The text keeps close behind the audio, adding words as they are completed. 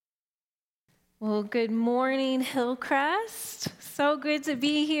Well, good morning, Hillcrest. So good to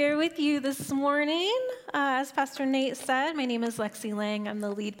be here with you this morning. As Pastor Nate said, my name is Lexi Lang. I'm the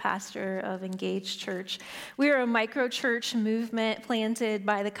lead pastor of Engage Church. We are a micro-church movement planted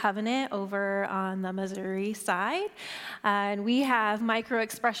by the Covenant over on the Missouri side. And we have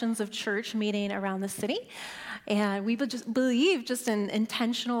micro-expressions of church meeting around the city. And we just believe just in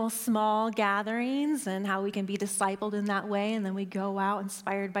intentional small gatherings and how we can be discipled in that way. And then we go out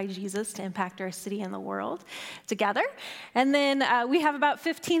inspired by Jesus to impact our city and the world together. And then we have about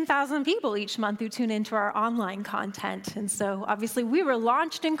 15,000 people each month who tune into our online content. And so obviously we were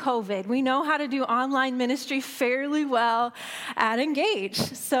launched in COVID. We know how to do online ministry fairly well at Engage.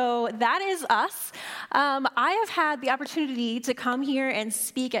 So that is us. I have had the opportunity to come here and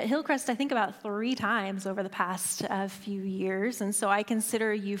speak at Hillcrest, I think about 3 times over the past few years, and so I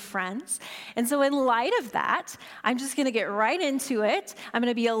consider you friends. And so in light of that, I'm just going to get right into it. I'm going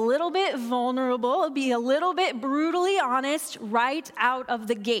to be a little bit vulnerable, be a little bit brutally honest right out of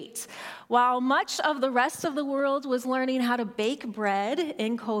the gate. While much of the rest of the world was learning how to bake bread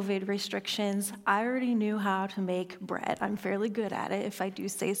in COVID restrictions, I already knew how to make bread. I'm fairly good at it, if I do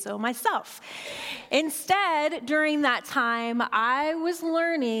say so myself. Instead, during that time, I was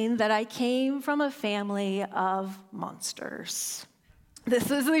learning that I came from a family of monsters. This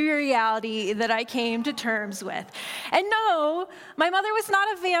is the reality that I came to terms with. And no, my mother was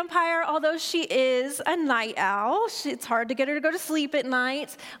not a vampire, although she is a night owl. It's hard to get her to go to sleep at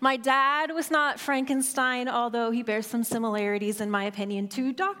night. My dad was not Frankenstein, although he bears some similarities, in my opinion,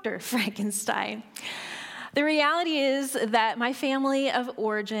 to Dr. Frankenstein. The reality is that my family of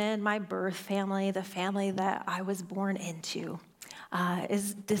origin, my birth family, the family that I was born into,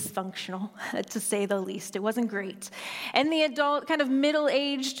 is dysfunctional, to say the least. It wasn't great. And the adult, kind of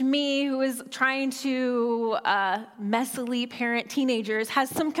middle-aged me who is trying to messily parent teenagers has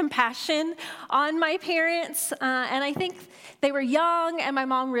some compassion on my parents. And I think they were young, and my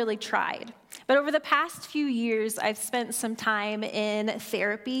mom really tried. But over the past few years, I've spent some time in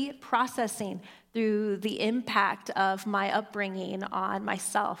therapy processing through the impact of my upbringing on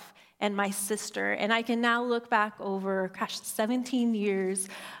myself and my sister. And I can now look back over, 17 years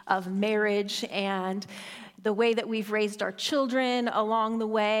of marriage and the way that we've raised our children along the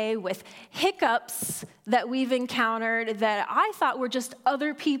way with hiccups that we've encountered that I thought were just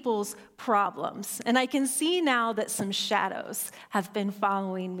other people's problems. And I can see now that some shadows have been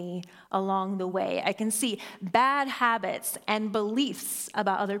following me along the way. I can see bad habits and beliefs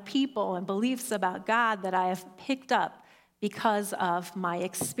about other people and beliefs about God that I have picked up because of my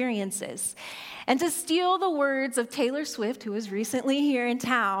experiences. And to steal the words of Taylor Swift, who was recently here in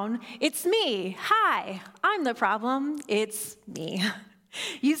town, it's me. Hi, I'm the problem. It's me.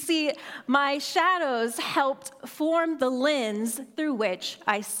 You see, my shadows helped form the lens through which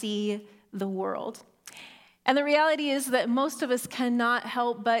I see the world. And the reality is that most of us cannot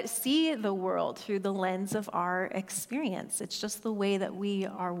help but see the world through the lens of our experience. It's just the way that we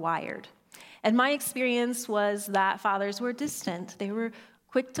are wired. And my experience was that fathers were distant. They were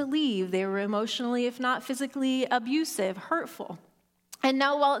quick to leave. They were emotionally, if not physically, abusive, hurtful. And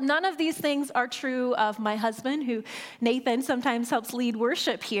now, while none of these things are true of my husband, who Nathan sometimes helps lead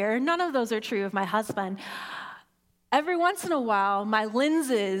worship here, none of those are true of my husband. Every once in a while, my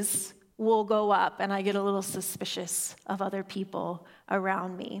lenses will go up, and I get a little suspicious of other people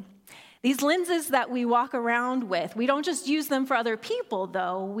around me. These lenses that we walk around with, we don't just use them for other people,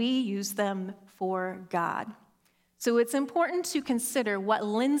 though. We use them for God. So it's important to consider what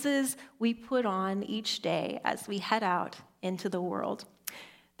lenses we put on each day as we head out into the world.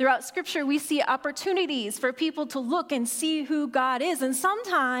 Throughout Scripture, we see opportunities for people to look and see who God is, and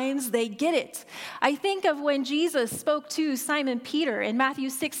sometimes they get it. I think of when Jesus spoke to Simon Peter in Matthew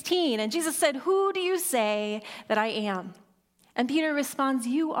 16, and Jesus said, "Who do you say that I am?" And Peter responds,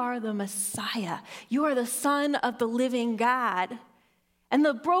 "You are the Messiah. You are the Son of the living God." And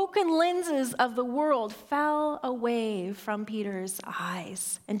the broken lenses of the world fell away from Peter's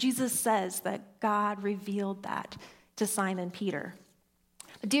eyes. And Jesus says that God revealed that to Simon Peter.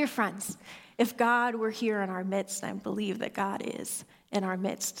 But dear friends, if God were here in our midst, and I believe that God is in our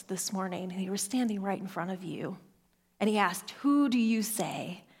midst this morning, and he was standing right in front of you, and he asked, "Who do you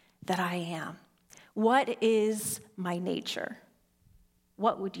say that I am? What is my nature?"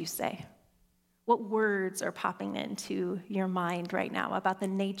 What would you say? What words are popping into your mind right now about the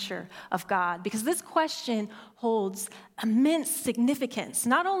nature of God? Because this question holds immense significance,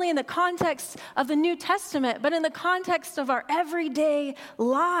 not only in the context of the New Testament, but in the context of our everyday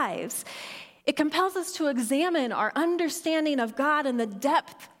lives. It compels us to examine our understanding of God and the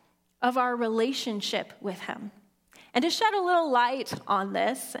depth of our relationship with him. And to shed a little light on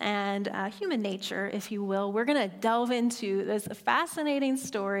this and human nature, if you will, we're going to delve into this fascinating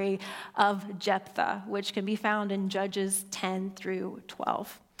story of Jephthah, which can be found in Judges 10 through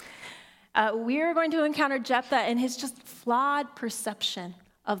 12. We're going to encounter Jephthah and his just flawed perception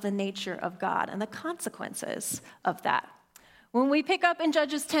of the nature of God and the consequences of that. When we pick up in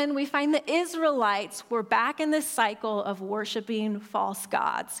Judges 10, we find the Israelites were back in this cycle of worshiping false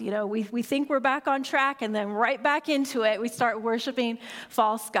gods. You know, we think we're back on track, and then right back into it, we start worshiping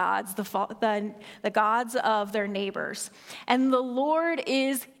false gods, the gods of their neighbors. And the Lord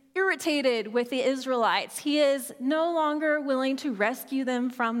is irritated with the Israelites. He is no longer willing to rescue them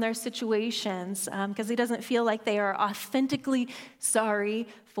from their situations because he doesn't feel like they are authentically sorry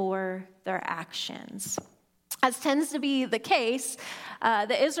for their actions. As tends to be the case,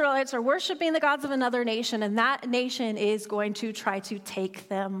 the Israelites are worshiping the gods of another nation, and that nation is going to try to take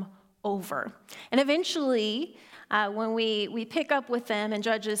them over. And eventually, when we pick up with them in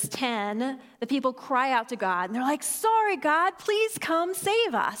Judges 10, the people cry out to God, and they're like, "Sorry, God, please come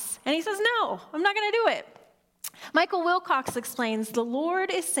save us." And he says, "No, I'm not going to do it." Michael Wilcox explains, "The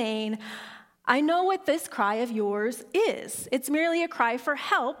Lord is saying, I know what this cry of yours is. It's merely a cry for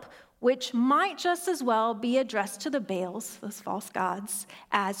help, which might just as well be addressed to the Baals, those false gods,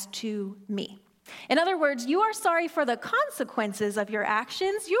 as to me." In other words, you are sorry for the consequences of your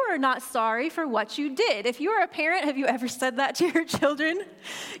actions. You are not sorry for what you did. If you are a parent, have you ever said that to your children?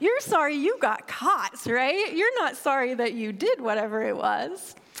 You're sorry you got caught, right? You're not sorry that you did whatever it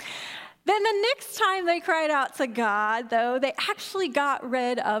was. Then the next time they cried out to God, though, they actually got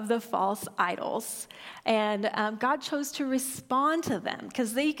rid of the false idols. And God chose to respond to them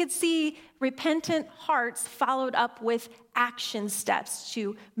because they could see repentant hearts followed up with action steps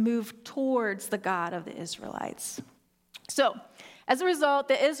to move towards the God of the Israelites. So, as a result,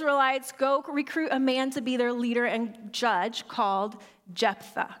 the Israelites go recruit a man to be their leader and judge called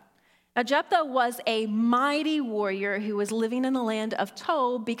Jephthah. Now, Jephthah was a mighty warrior who was living in the land of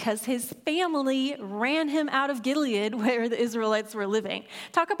Tob because his family ran him out of Gilead where the Israelites were living.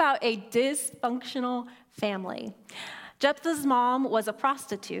 Talk about a dysfunctional family. Jephthah's mom was a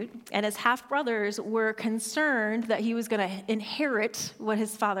prostitute, and his half-brothers were concerned that he was going to inherit what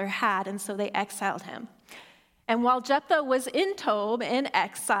his father had, and so they exiled him. And while Jephthah was in Tob in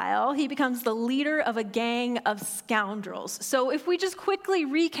exile, he becomes the leader of a gang of scoundrels. So if we just quickly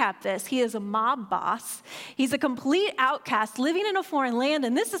recap this, he is a mob boss. He's a complete outcast living in a foreign land,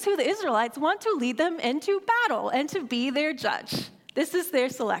 and this is who the Israelites want to lead them into battle and to be their judge. This is their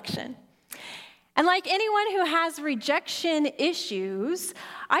selection. And like anyone who has rejection issues,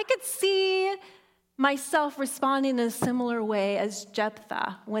 I could see myself responding in a similar way as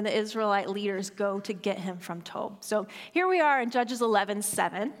Jephthah when the Israelite leaders go to get him from Tob. So here we are in Judges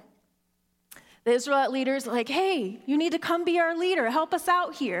 11:7. The Israelite leaders are like, "Hey, you need to come be our leader. Help us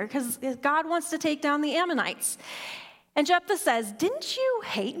out here because God wants to take down the Ammonites." And Jephthah says, "Didn't you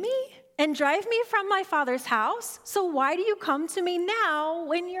hate me and drive me from my father's house? So why do you come to me now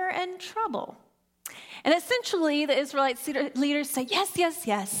when you're in trouble?" And essentially, the Israelite leaders say,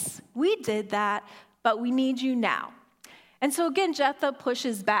 yes, we did that, but we need you now. And so again, Jephthah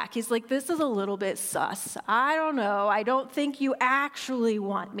pushes back. He's like, "This is a little bit sus. I don't know. I don't think you actually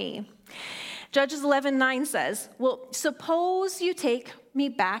want me." Judges 11:9 says, "Well, suppose you take me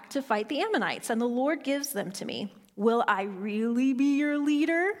back to fight the Ammonites, and the Lord gives them to me. Will I really be your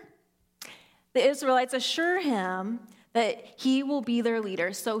leader?" The Israelites assure him that he will be their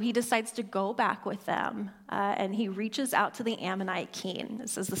leader. So he decides to go back with them, and he reaches out to the Ammonite king. It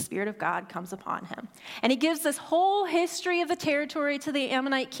says the Spirit of God comes upon him. And he gives this whole history of the territory to the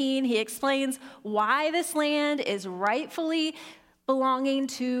Ammonite king. He explains why this land is rightfully belonging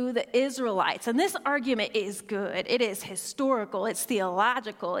to the Israelites. And this argument is good. It is historical. It's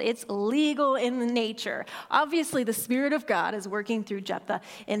theological. It's legal in nature. Obviously, the Spirit of God is working through Jephthah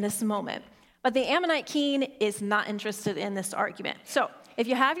in this moment. But the Ammonite king is not interested in this argument. So if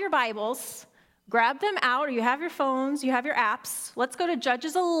you have your Bibles, grab them out, or you have your phones, you have your apps. Let's go to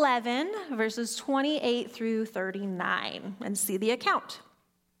Judges 11, verses 28 through 39, and see the account.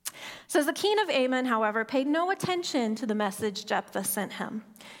 It says, "The king of Ammon, however, paid no attention to the message Jephthah sent him.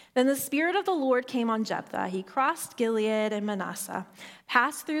 Then the Spirit of the Lord came on Jephthah. He crossed Gilead and Manasseh,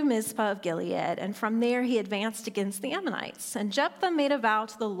 passed through Mizpah of Gilead, and from there he advanced against the Ammonites. And Jephthah made a vow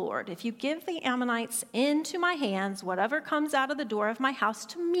to the Lord, 'If you give the Ammonites into my hands, whatever comes out of the door of my house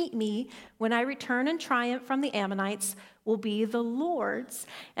to meet me when I return in triumph from the Ammonites will be the Lord's,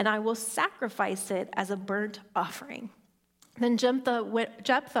 and I will sacrifice it as a burnt offering.' Then Jephthah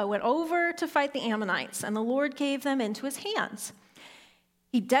went over to fight the Ammonites, and the Lord gave them into his hands.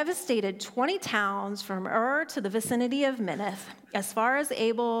 He devastated 20 towns from Ur to the vicinity of Minnith, as far as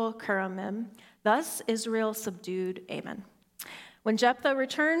Abel-keramim. Thus Israel subdued Ammon. When Jephthah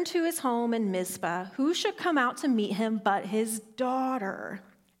returned to his home in Mizpah, who should come out to meet him but his daughter,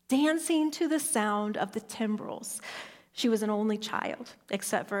 dancing to the sound of the timbrels? She was an only child.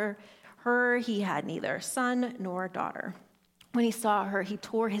 Except for her, he had neither son nor daughter. When he saw her, he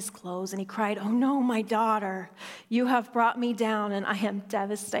tore his clothes and he cried, "Oh no, my daughter, you have brought me down and I am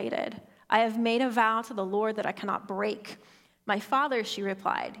devastated. I have made a vow to the Lord that I cannot break." "My father," she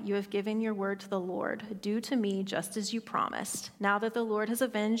replied, "you have given your word to the Lord. Do to me just as you promised, now that the Lord has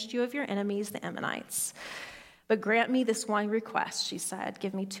avenged you of your enemies, the Ammonites. But grant me this one request," she said.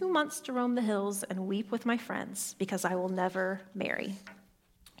 "Give me 2 months to roam the hills and weep with my friends, because I will never marry."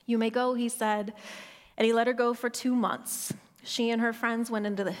 "You may go," he said, and he let her go for 2 months. She and her friends went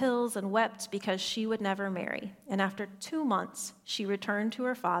into the hills and wept because she would never marry. And after 2 months, she returned to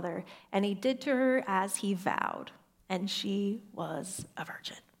her father, and he did to her as he vowed, and she was a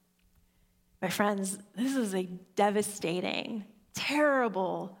virgin. My friends, this is a devastating,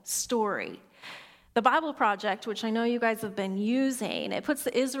 terrible story. The Bible Project, which I know you guys have been using, it puts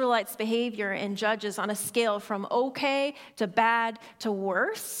the Israelites' behavior in Judges on a scale from okay to bad to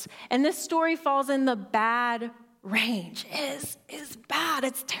worse. And this story falls in the bad range. It is bad.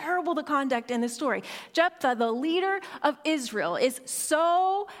 It's terrible, the conduct in this story. Jephthah, the leader of Israel, is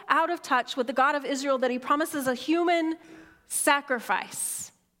so out of touch with the God of Israel that he promises a human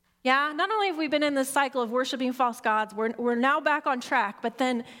sacrifice. Yeah, not only have we been in this cycle of worshiping false gods, we're now back on track, but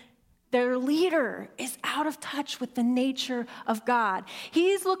then their leader is out of touch with the nature of God.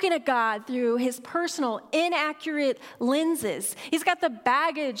 He's looking at God through his personal, inaccurate lenses. He's got the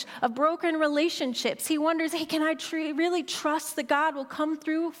baggage of broken relationships. He wonders, hey, can I really trust that God will come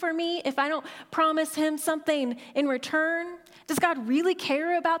through for me if I don't promise him something in return? Does God really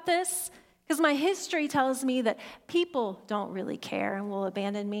care about this? Because my history tells me that people don't really care and will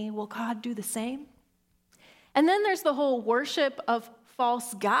abandon me. Will God do the same? And then there's the whole worship of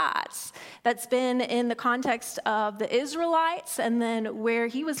false gods that's been in the context of the Israelites and then where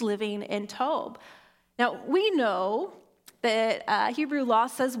he was living in Tob. Now, we know that Hebrew law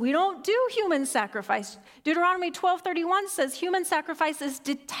says we don't do human sacrifice. Deuteronomy 12:31 says human sacrifice is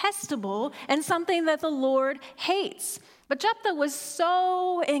detestable and something that the Lord hates. But Jephthah was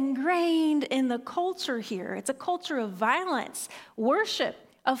so ingrained in the culture here. It's a culture of violence, worship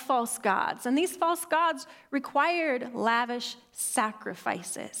of false gods. And these false gods required lavish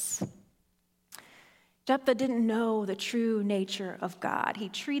sacrifices. Jephthah didn't know the true nature of God. He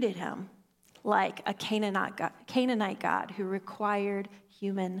treated him like a Canaanite god who required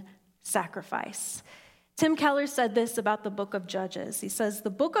human sacrifice. Tim Keller said this about the book of Judges. He says,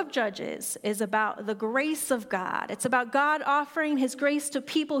 the book of Judges is about the grace of God. It's about God offering his grace to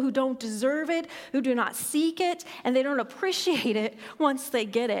people who don't deserve it, who do not seek it, and they don't appreciate it once they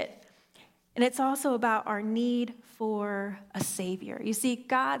get it. And it's also about our need for a Savior. You see,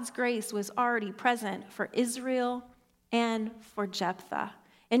 God's grace was already present for Israel and for Jephthah.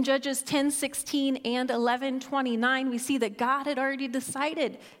 In Judges 10:16 and 11:29, we see that God had already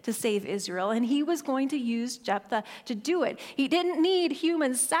decided to save Israel, and he was going to use Jephthah to do it. He didn't need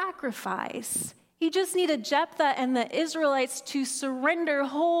human sacrifice. He just needed Jephthah and the Israelites to surrender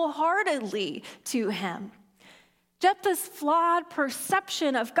wholeheartedly to him. Jephthah's flawed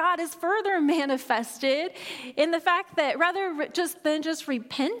perception of God is further manifested in the fact that rather than just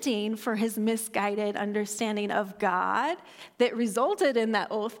repenting for his misguided understanding of God that resulted in that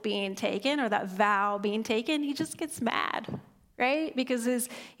oath being taken or that vow being taken, he just gets mad, right? Because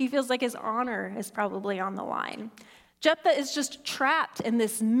he feels like his honor is probably on the line. Jephthah is just trapped in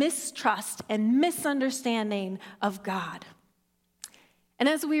this mistrust and misunderstanding of God. And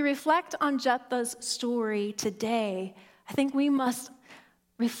as we reflect on Jephthah's story today, I think we must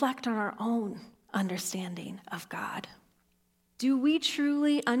reflect on our own understanding of God. Do we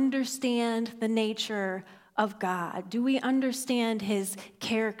truly understand the nature of God? Do we understand his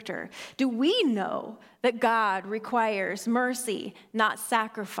character? Do we know that God requires mercy, not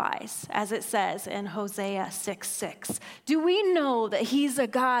sacrifice, as it says in Hosea 6:6? Do we know that he's a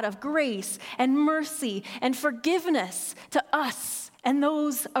God of grace and mercy and forgiveness to us and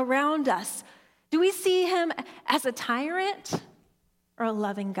those around us? Do we see him as a tyrant or a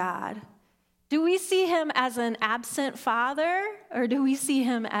loving God? Do we see him as an absent father, or do we see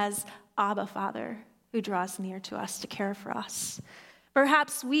him as Abba Father who draws near to us to care for us?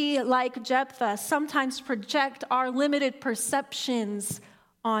 Perhaps we, like Jephthah, sometimes project our limited perceptions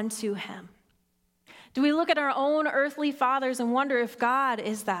onto him. Do we look at our own earthly fathers and wonder if God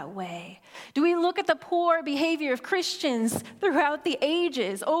is that way? Do we look at the poor behavior of Christians throughout the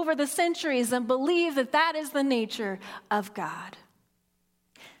ages, over the centuries, and believe that that is the nature of God?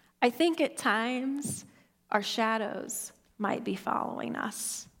 I think at times our shadows might be following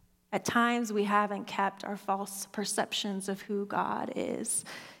us. At times we haven't kept our false perceptions of who God is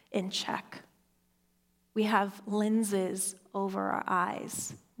in check. We have lenses over our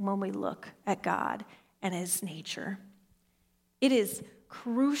eyes when we look at God and his nature. It is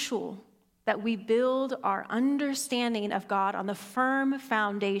crucial that we build our understanding of God on the firm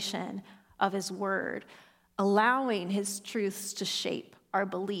foundation of his word, allowing his truths to shape our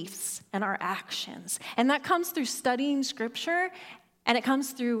beliefs and our actions. And that comes through studying scripture, and it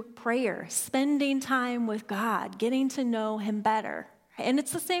comes through prayer, spending time with God, getting to know him better. And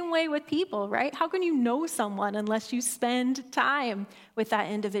it's the same way with people, right? How can you know someone unless you spend time with that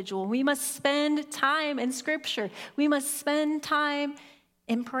individual? We must spend time in scripture. We must spend time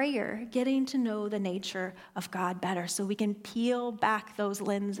in prayer, getting to know the nature of God better so we can peel back those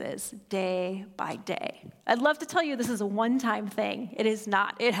lenses day by day. I'd love to tell you this is a one-time thing. It is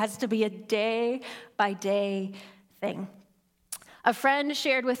not. It has to be a day-by-day thing. A friend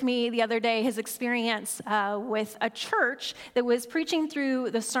shared with me the other day his experience with a church that was preaching through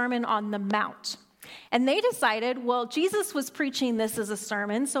the Sermon on the Mount. And they decided, well, Jesus was preaching this as a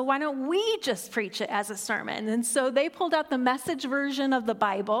sermon, so why don't we just preach it as a sermon? And so they pulled out the Message version of the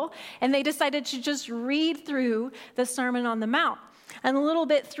Bible, and they decided to just read through the Sermon on the Mount. And a little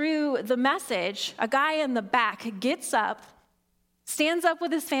bit through the message, a guy in the back gets up, stands up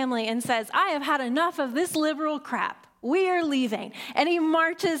with his family, and says, I have had enough of this liberal crap. We are leaving. And he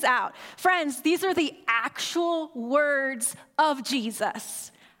marches out. Friends, these are the actual words of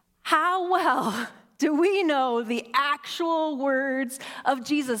Jesus. How well do we know the actual words of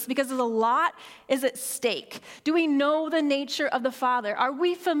Jesus? Because a lot is at stake. Do we know the nature of the Father? Are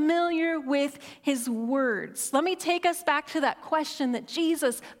we familiar with his words? Let me take us back to that question that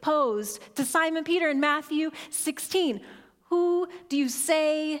Jesus posed to Simon Peter in Matthew 16. Who do you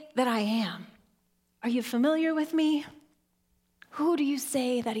say that I am? Are you familiar with me? Who do you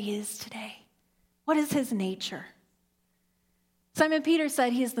say that he is today? What is his nature? Simon Peter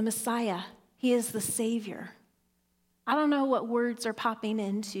said he is the Messiah. He is the Savior. I don't know what words are popping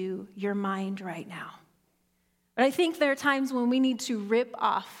into your mind right now, but I think there are times when we need to rip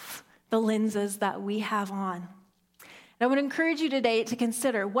off the lenses that we have on. And I would encourage you today to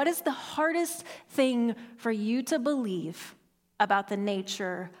consider, what is the hardest thing for you to believe about the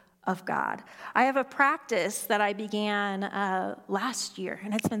nature of God? I have a practice that I began last year,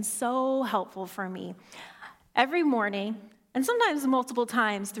 and it's been so helpful for me. Every morning, and sometimes multiple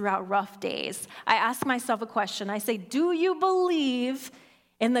times throughout rough days, I ask myself a question. I say, do you believe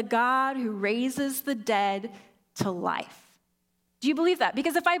in the God who raises the dead to life? Do you believe that?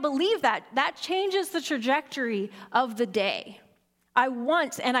 Because if I believe that, that changes the trajectory of the day. I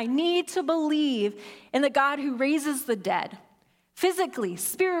want and I need to believe in the God who raises the dead, physically,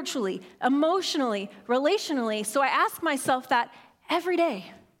 spiritually, emotionally, relationally. So I ask myself that every day.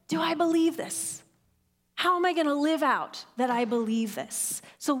 Do I believe this? How am I going to live out that I believe this?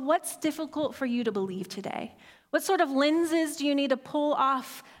 So what's difficult for you to believe today? What sort of lenses do you need to pull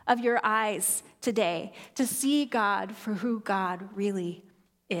off of your eyes today to see God for who God really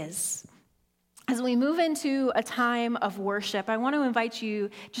is? As we move into a time of worship, I want to invite you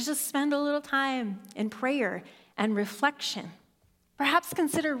to just spend a little time in prayer and reflection. Perhaps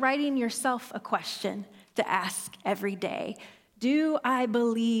consider writing yourself a question to ask every day. Do I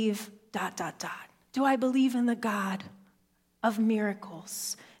believe ... Do I believe in the God of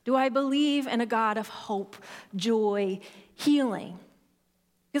miracles? Do I believe in a God of hope, joy, healing?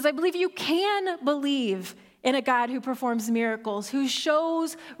 Because I believe you can believe in a God who performs miracles, who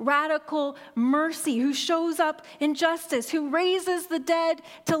shows radical mercy, who shows up in justice, who raises the dead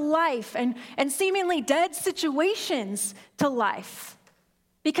to life and seemingly dead situations to life.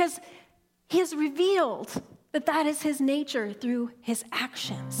 Because he has revealed that is his nature through his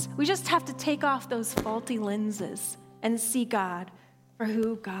actions. We just have to take off those faulty lenses and see God for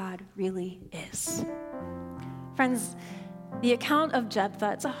who God really is. Friends, the account of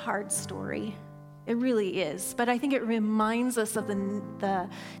Jephthah, it's a hard story. It really is. But I think it reminds us of the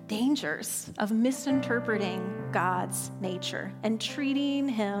dangers of misinterpreting God's nature and treating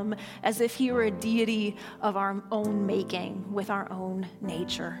him as if he were a deity of our own making with our own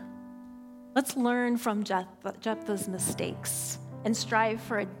nature. Let's learn from Jephthah's mistakes and strive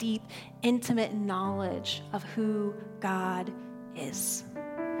for a deep, intimate knowledge of who God is.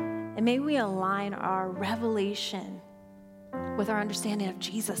 And may we align our revelation with our understanding of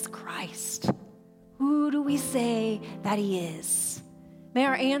Jesus Christ, Who do we say that he is? May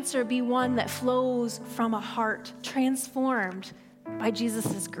our answer be one that flows from a heart transformed by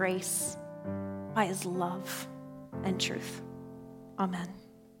Jesus' grace, by his love and truth. Amen.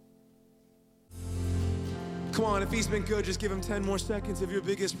 Come on, if he's been good, just give him 10 more seconds of your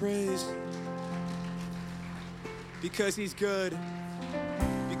biggest praise. Because he's good,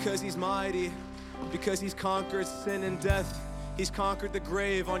 because he's mighty, because he's conquered sin and death. He's conquered the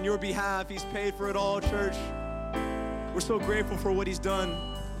grave on your behalf. He's paid for it all, church. We're so grateful for what he's done.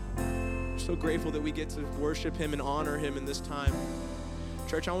 We're so grateful that we get to worship him and honor him in this time.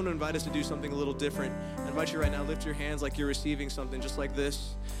 Church, I want to invite us to do something a little different. I invite you right now, lift your hands like you're receiving something, just like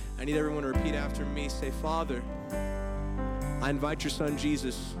this. I need everyone to repeat after me. Say, Father, I invite your son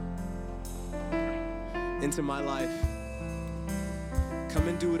Jesus into my life. Come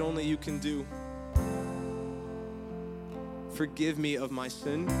and do what only you can do. Forgive me of my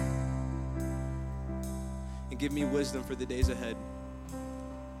sin and give me wisdom for the days ahead.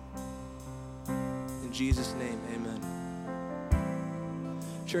 In Jesus' name, amen.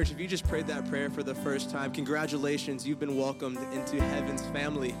 Church, if you just prayed that prayer for the first time, congratulations, you've been welcomed into heaven's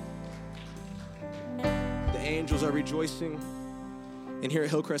family. The angels are rejoicing. And here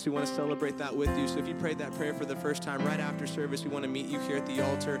at Hillcrest, we want to celebrate that with you. So if you prayed that prayer for the first time, right after service, we want to meet you here at the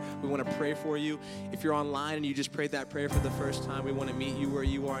altar. We want to pray for you. If you're online and you just prayed that prayer for the first time, we want to meet you where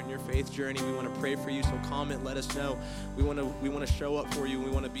you are in your faith journey. We want to pray for you. So comment, let us know. We want to show up for you. We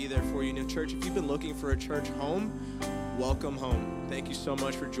want to be there for you. And church, if you've been looking for a church home, welcome home. Thank you so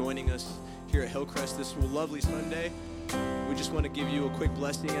much for joining us here at Hillcrest this lovely Sunday. We just want to give you a quick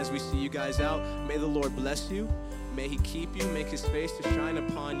blessing as we see you guys out. May the Lord bless you. May he keep you, make his face to shine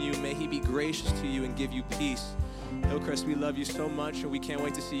upon you. May he be gracious to you and give you peace. Hillcrest, we love you so much, and we can't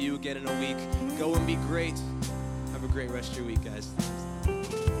wait to see you again in a week. Go and be great. Have a great rest of your week, guys.